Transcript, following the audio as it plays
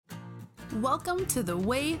Welcome to The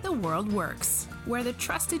Way the World Works, where the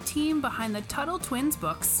trusted team behind the Tuttle Twins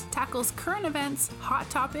books tackles current events, hot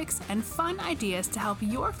topics, and fun ideas to help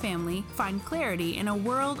your family find clarity in a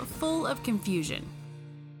world full of confusion.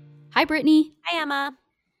 Hi, Brittany. Hi, Emma.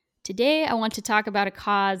 Today, I want to talk about a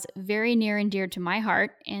cause very near and dear to my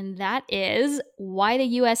heart, and that is why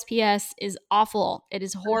the USPS is awful. It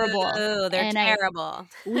is horrible. Ooh, they're terrible.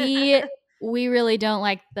 We really don't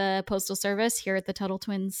like the Postal Service here at the Tuttle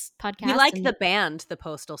Twins podcast. We like the band, the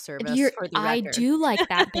Postal Service, for the record. I do like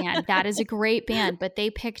that band. That is a great band, but they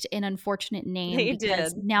picked an unfortunate name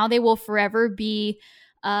because now they will forever be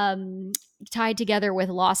tied together with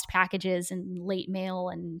lost packages and late mail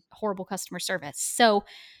and horrible customer service. So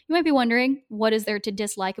you might be wondering, what is there to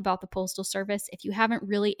dislike about the Postal Service? If you haven't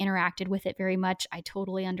really interacted with it very much, I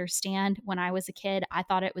totally understand. When I was a kid, I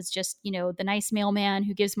thought it was just, the nice mailman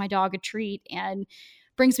who gives my dog a treat and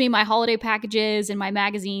brings me my holiday packages and my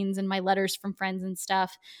magazines and my letters from friends and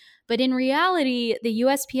stuff. But in reality, the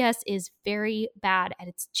USPS is very bad at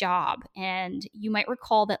its job. And you might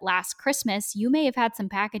recall that last Christmas, you may have had some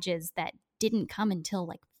packages that didn't come until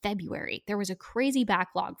like February. There was a crazy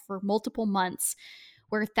backlog for multiple months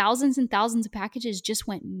where thousands and thousands of packages just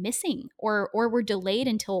went missing or were delayed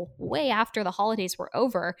until way after the holidays were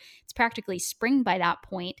over. It's practically spring by that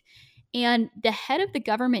point. And the head of the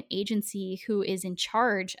government agency who is in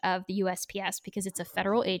charge of the USPS, because it's a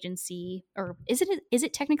federal agency, or is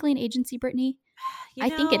it technically an agency, Brittany? I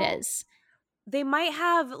think it is. They might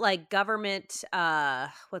have like government,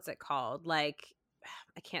 what's it called? Like,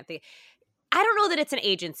 I can't think. I don't know that it's an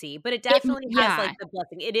agency, but it definitely has like the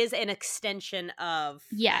blessing. It is an extension of,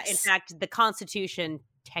 yes. In fact, the Constitution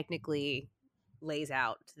technically lays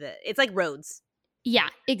out that it's like roads. Yeah,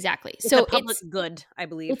 exactly. It's a public good, I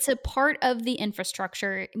believe. It's a part of the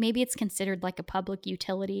infrastructure. Maybe it's considered like a public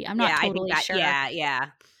utility. I'm not totally sure. Yeah.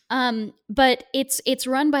 But it's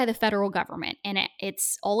run by the federal government, and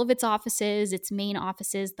it's all of its offices, its main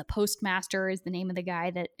offices. The postmaster is the name of the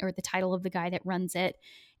guy or the title of the guy that runs it,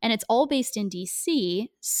 and it's all based in DC.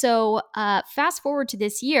 So fast forward to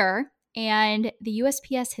this year, and the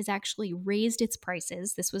USPS has actually raised its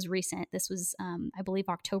prices. This was recent. This was, I believe,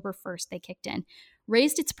 October 1st they kicked in.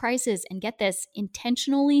 Raised its prices, and get this,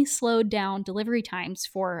 intentionally slowed down delivery times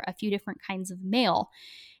for a few different kinds of mail.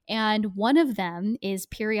 And one of them is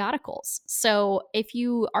periodicals. So if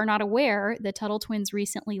you are not aware, the Tuttle Twins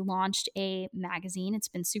recently launched a magazine. It's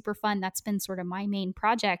been super fun. That's been sort of my main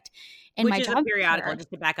project. And Which my is job a periodical, just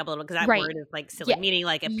to back up a little, because that word is like silly, meaning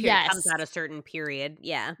like a period comes out a certain period.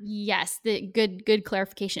 Yeah. Yes, the good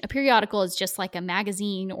clarification. A periodical is just like a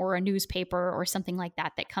magazine or a newspaper or something like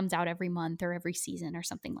that comes out every month or every season or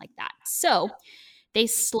something like that. So they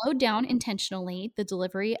slowed down intentionally the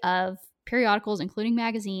delivery of periodicals, including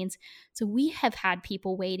magazines. So we have had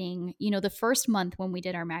people waiting, the first month when we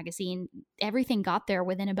did our magazine, everything got there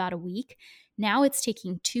within about a week. Now it's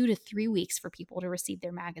taking 2 to 3 weeks for people to receive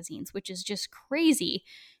their magazines, which is just crazy.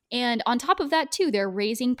 And on top of that too, they're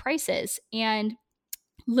raising prices. And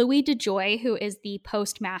Louis DeJoy, who is the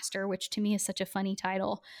postmaster, which to me is such a funny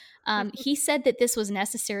title, he said that this was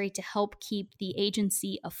necessary to help keep the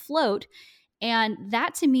agency afloat. And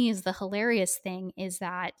that to me is the hilarious thing, is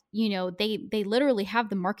that, they literally have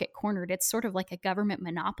the market cornered. It's sort of like a government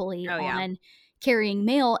monopoly on carrying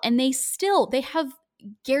mail. And they have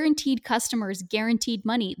guaranteed customers, guaranteed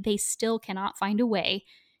money. They still cannot find a way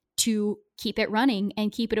to keep it running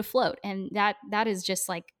and keep it afloat. And that is just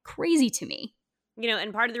like crazy to me.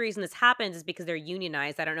 And part of the reason this happens is because they're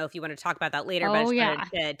unionized. I don't know if you want to talk about that later, but I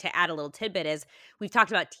just wanted to add a little tidbit is we've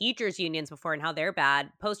talked about teachers unions before and how they're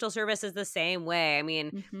bad. Postal Service is the same way. I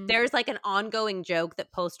mean, there's like an ongoing joke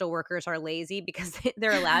that postal workers are lazy because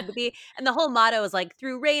they're allowed to be. And the whole motto is like,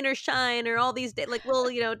 through rain or shine or all these days, like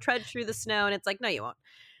we'll, trudge through the snow. And it's like, no, you won't.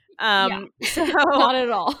 So not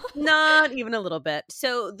at all. Not even a little bit.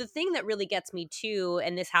 So the thing that really gets me too,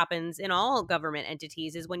 and this happens in all government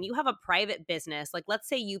entities, is when you have a private business, like let's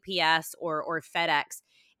say UPS or FedEx,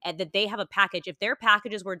 and that they have a package. If their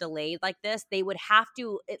packages were delayed like this, they would have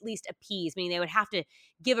to at least appease, meaning they would have to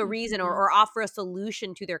give a reason or offer a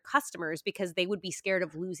solution to their customers because they would be scared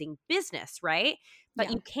of losing business, right? But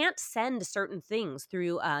you can't send certain things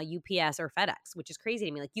through UPS or FedEx, which is crazy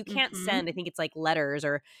to me. Like you can't send, I think it's like letters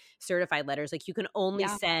or certified letters. Like you can only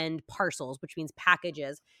send parcels, which means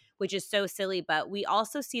packages, which is so silly. But we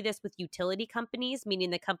also see this with utility companies,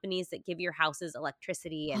 meaning the companies that give your houses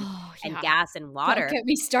electricity and gas and water. Don't get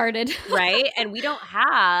me started. Right? And we don't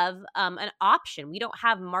have an option. We don't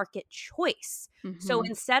have market choice. So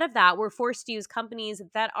instead of that, we're forced to use companies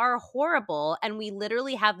that are horrible, and we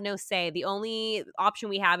literally have no say. The only option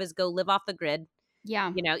we have is go live off the grid.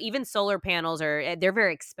 Yeah. Even solar panels they're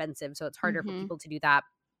very expensive, so it's harder for people to do that.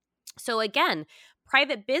 So again,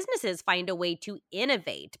 private businesses find a way to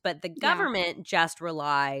innovate, but the Yeah. government just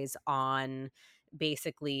relies on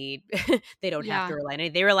basically they don't have to Yeah. rely on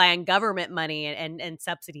it. They rely on government money and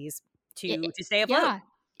subsidies to stay afloat. Yeah.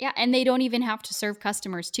 Yeah. And they don't even have to serve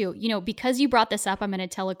customers too. Because you brought this up, I'm going to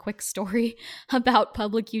tell a quick story about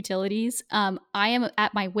public utilities. I am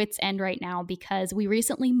at my wit's end right now because we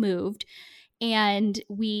recently moved, and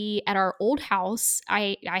we, at our old house,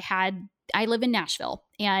 I live in Nashville,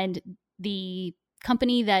 and the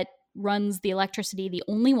company that runs the electricity, the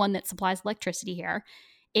only one that supplies electricity here,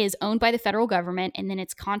 is owned by the federal government, and then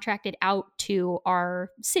it's contracted out to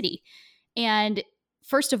our city. And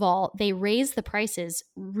first of all, they raised the prices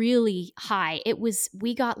really high.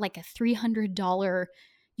 We got like a $300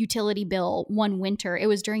 utility bill one winter. It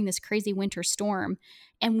was during this crazy winter storm.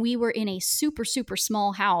 And we were in a super, super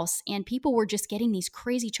small house, and people were just getting these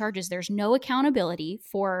crazy charges. There's no accountability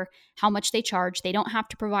for how much they charge. They don't have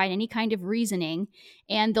to provide any kind of reasoning,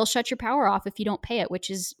 and they'll shut your power off if you don't pay it,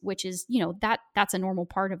 which is, that's a normal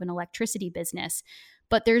part of an electricity business.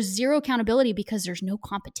 But there's zero accountability because there's no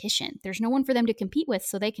competition. There's no one for them to compete with,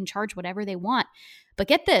 so they can charge whatever they want. But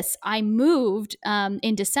get this, I moved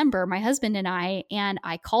in December, my husband and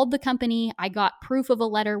I called the company. I got proof of a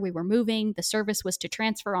letter. We were moving. The service was to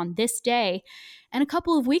transfer on this day. And a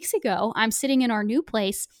couple of weeks ago, I'm sitting in our new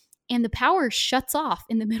place, and the power shuts off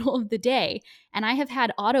in the middle of the day. And I have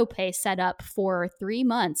had auto pay set up for 3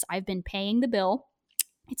 months. I've been paying the bill.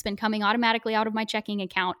 It's been coming automatically out of my checking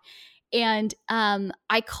account. And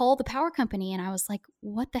I called the power company, and I was like,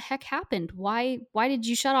 what the heck happened? Why did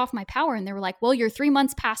you shut off my power? And they were like, well, you're 3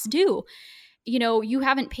 months past due. You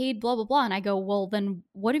haven't paid, blah, blah, blah. And I go, well, then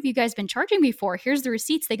what have you guys been charging me for? Here's the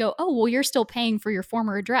receipts. They go, oh, well, you're still paying for your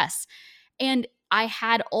former address. And I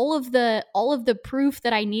had all of the proof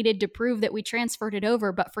that I needed to prove that we transferred it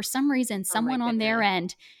over. But for some reason, someone on their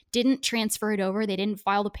end didn't transfer it over. They didn't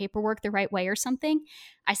file the paperwork the right way or something.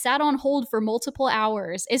 I sat on hold for multiple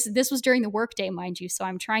hours. This was during the workday, mind you. So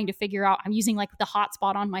I'm trying to figure out, I'm using like the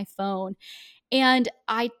hotspot on my phone. And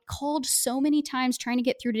I called so many times trying to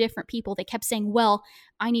get through to different people. They kept saying, well,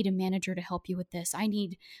 I need a manager to help you with this. I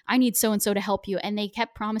need so-and-so to help you. And they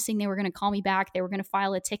kept promising they were going to call me back. They were going to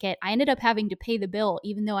file a ticket. I ended up having to pay the bill,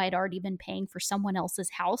 even though I had already been paying for someone else's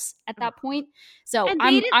house at that point. So and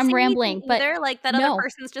they didn't I'm say rambling, but either. Like that no. other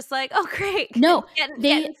person's just like, oh, great. No,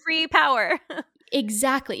 getting free power.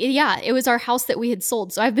 Exactly. Yeah. It was our house that we had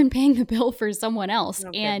sold. So I've been paying the bill for someone else.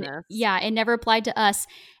 Oh, and goodness. yeah, it never applied to us.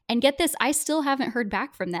 And get this, I still haven't heard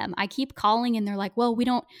back from them. I keep calling, and they're like, well, we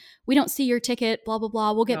don't see your ticket, blah, blah,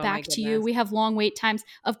 blah. We'll get back to you. We have long wait times.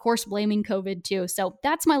 Of course, blaming COVID too. So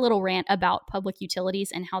that's my little rant about public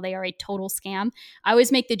utilities and how they are a total scam. I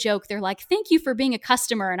always make the joke. They're like, thank you for being a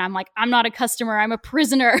customer. And I'm like, I'm not a customer. I'm a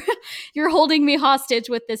prisoner. You're holding me hostage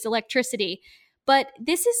with this electricity. But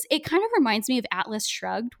it kind of reminds me of Atlas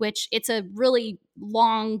Shrugged, which it's a really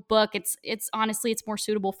long book. It's honestly, it's more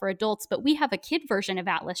suitable for adults, but we have a kid version of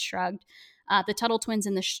Atlas Shrugged, the Tuttle Twins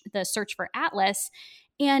and the Search for Atlas.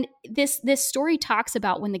 And this story talks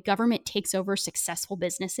about when the government takes over successful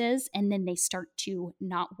businesses and then they start to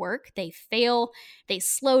not work. They fail, they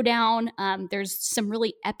slow down. There's some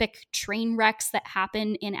really epic train wrecks that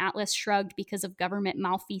happen in Atlas Shrugged because of government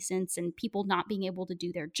malfeasance and people not being able to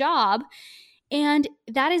do their job. And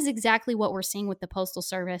that is exactly what we're seeing with the Postal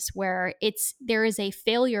Service, where there is a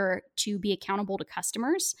failure to be accountable to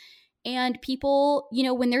customers. And people,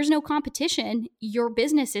 when there's no competition, your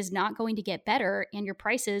business is not going to get better, and your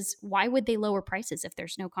prices, why would they lower prices if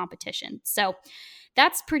there's no competition? So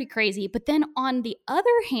that's pretty crazy. But then on the other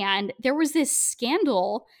hand, there was this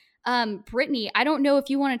scandal. Brittany, I don't know if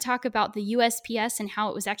you want to talk about the USPS and how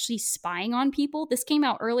it was actually spying on people. This came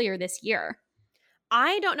out earlier this year.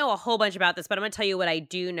 I don't know a whole bunch about this, but I'm going to tell you what I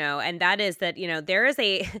do know. And that is that, there is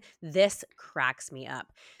this cracks me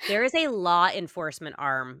up. There is a law enforcement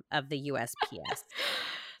arm of the USPS.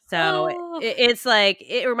 So it's like,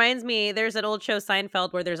 it reminds me, there's an old show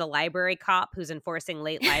Seinfeld where there's a library cop who's enforcing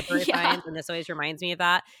late library fines. And this always reminds me of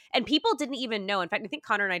that. And people didn't even know. In fact, I think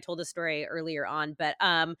Connor and I told a story earlier on, but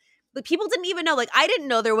people didn't even know. Like, I didn't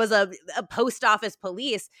know there was a post office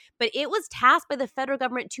police, but it was tasked by the federal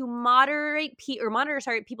government to monitor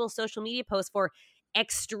people's social media posts for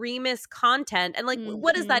extremist content. And like,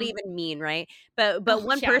 what does that even mean, right? But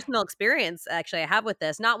one yeah. personal experience actually I have with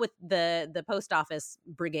this, not with the post office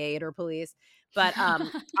brigade or police, but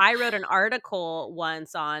I wrote an article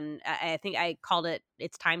once on, I think I called it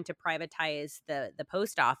 "It's Time to Privatize the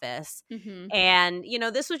Post Office." And, you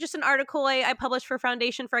know, this was just an article I published for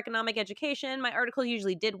Foundation for Economic Education. My article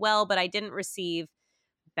usually did well, but I didn't receive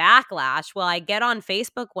backlash. Well, I get on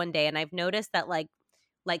Facebook one day and I've noticed that like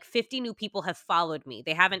 50 new people have followed me.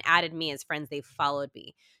 They haven't added me as friends, they've followed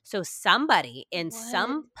me. So somebody in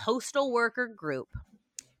some postal worker group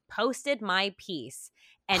posted my piece,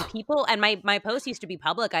 and people, and my posts used to be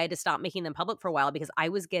public. I had to stop making them public for a while because I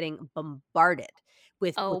was getting bombarded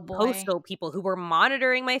with postal people who were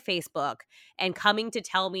monitoring my Facebook and coming to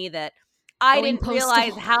tell me that I Going didn't postal.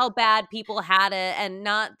 realize how bad people had it, and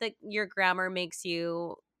not that your grammar makes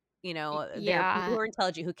you, you know, there are people who are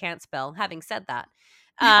intelligent who can't spell. Having said that,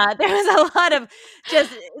 there was a lot of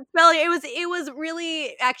just spelling. It was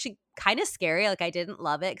really actually kind of scary. Like, I didn't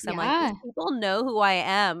love it because I'm like, these people know who I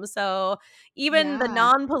am. So even the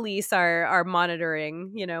non-police are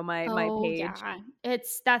monitoring, you know, my page. Yeah.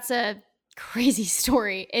 That's a crazy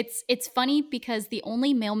story. It's funny because the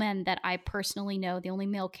only mailman that I personally know, the only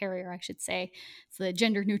mail carrier, I should say, it's the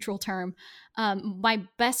gender neutral term, my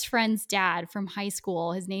best friend's dad from high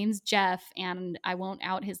school, his name's Jeff, and I won't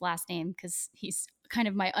out his last name because he's kind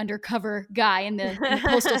of my undercover guy in the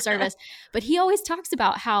postal service. But he always talks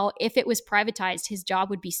about how if it was privatized, his job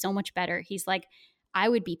would be so much better. He's like, I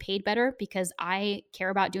would be paid better because I care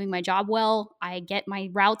about doing my job well. I get my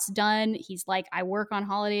routes done. He's like, I work on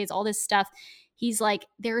holidays, all this stuff. He's like,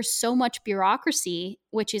 there's so much bureaucracy,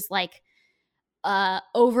 which is like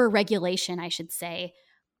over regulation, I should say.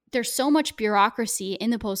 There's so much bureaucracy in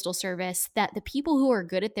the postal service that the people who are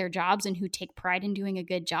good at their jobs and who take pride in doing a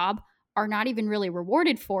good job are not even really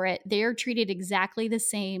rewarded for it. They're treated exactly the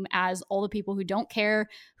same as all the people who don't care,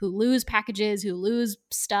 who lose packages, who lose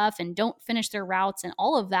stuff and don't finish their routes and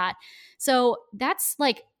all of that. So that's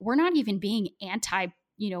like, we're not even being anti,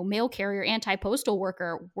 mail carrier, anti-postal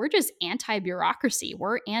worker. We're just anti-bureaucracy.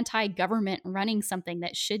 We're anti-government running something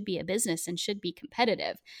that should be a business and should be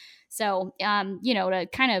competitive. So, to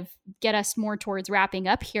kind of get us more towards wrapping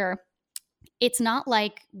up here, it's not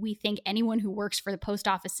like we think anyone who works for the post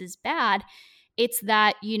office is bad. It's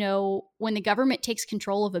that, when the government takes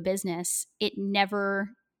control of a business, it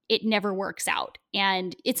never works out.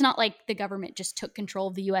 And it's not like the government just took control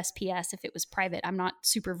of the USPS if it was private. I'm not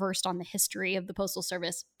super versed on the history of the Postal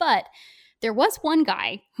Service, but there was one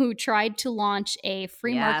guy who tried to launch a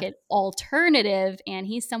free market alternative, and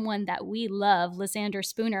he's someone that we love, Lysander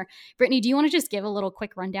Spooner. Brittany, do you want to just give a little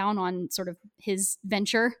quick rundown on sort of his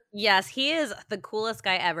venture? Yes, he is the coolest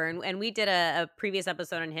guy ever. And we did a previous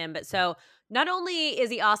episode on him. But so not only is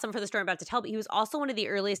he awesome for the story I'm about to tell, but he was also one of the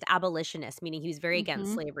earliest abolitionists, meaning he was very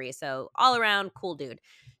against slavery. So all around cool dude.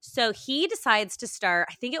 So he decides to start,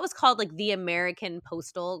 I think it was called like the American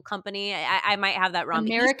Postal Company. I might have that wrong.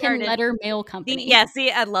 American Letter Mail Company.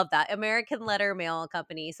 See, I love that. American Letter Mail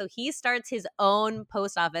Company. So he starts his own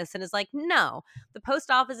post office and is like, no, the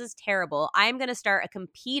post office is terrible. I'm going to start a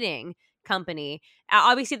competing company.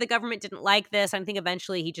 Obviously, the government didn't like this. I think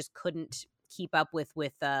eventually he just couldn't keep up with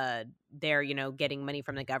their, getting money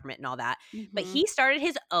from the government and all that. But he started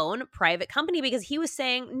his own private company because he was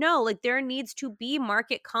saying, no, like there needs to be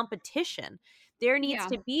market competition. There needs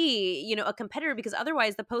to be, a competitor, because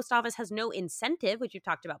otherwise the post office has no incentive, which you've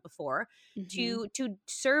talked about before, to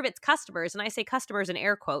serve its customers. And I say customers in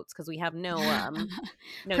air quotes because we have no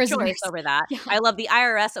choice over that. Yeah. I love the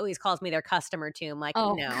IRS always calls me their customer too. I'm like,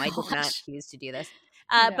 no, gosh. I did not choose to do this.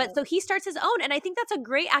 No. But so he starts his own. And I think that's a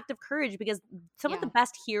great act of courage because some of the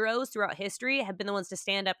best heroes throughout history have been the ones to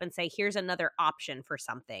stand up and say, here's another option for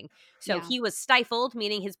something. So he was stifled,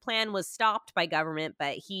 meaning his plan was stopped by government,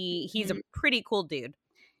 but he's a pretty cool dude.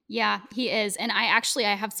 Yeah, he is. And I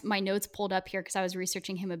have my notes pulled up here because I was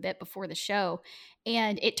researching him a bit before the show.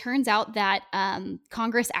 And it turns out that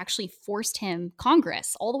Congress actually forced him,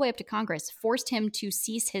 all the way up to Congress, forced him to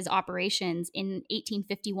cease his operations in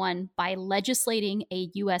 1851 by legislating a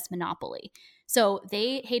U.S. monopoly. So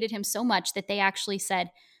they hated him so much that they actually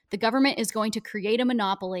said, the government is going to create a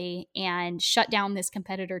monopoly and shut down this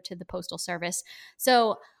competitor to the Postal Service.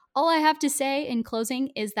 So all I have to say in closing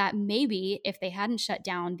is that maybe if they hadn't shut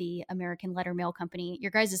down the American Letter Mail Company,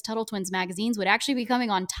 your guys' Tuttle Twins magazines would actually be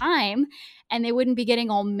coming on time and they wouldn't be getting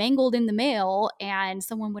all mangled in the mail and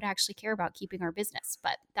someone would actually care about keeping our business.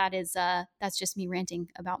 But that's just me ranting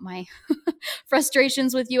about my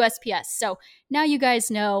frustrations with USPS. So now you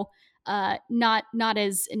guys know, not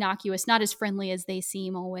as innocuous, not as friendly as they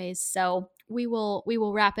seem always. So we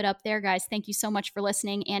will wrap it up there, guys. Thank you so much for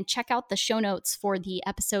listening, and check out the show notes for the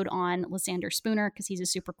episode on Lysander Spooner, because he's a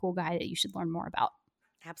super cool guy that you should learn more about.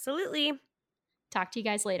 Absolutely. Talk to you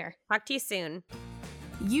guys later. Talk to you soon.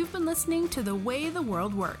 You've been listening to The Way the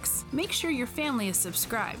World Works. Make sure your family is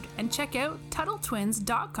subscribed and check out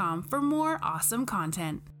TuttleTwins.com for more awesome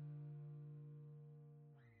content.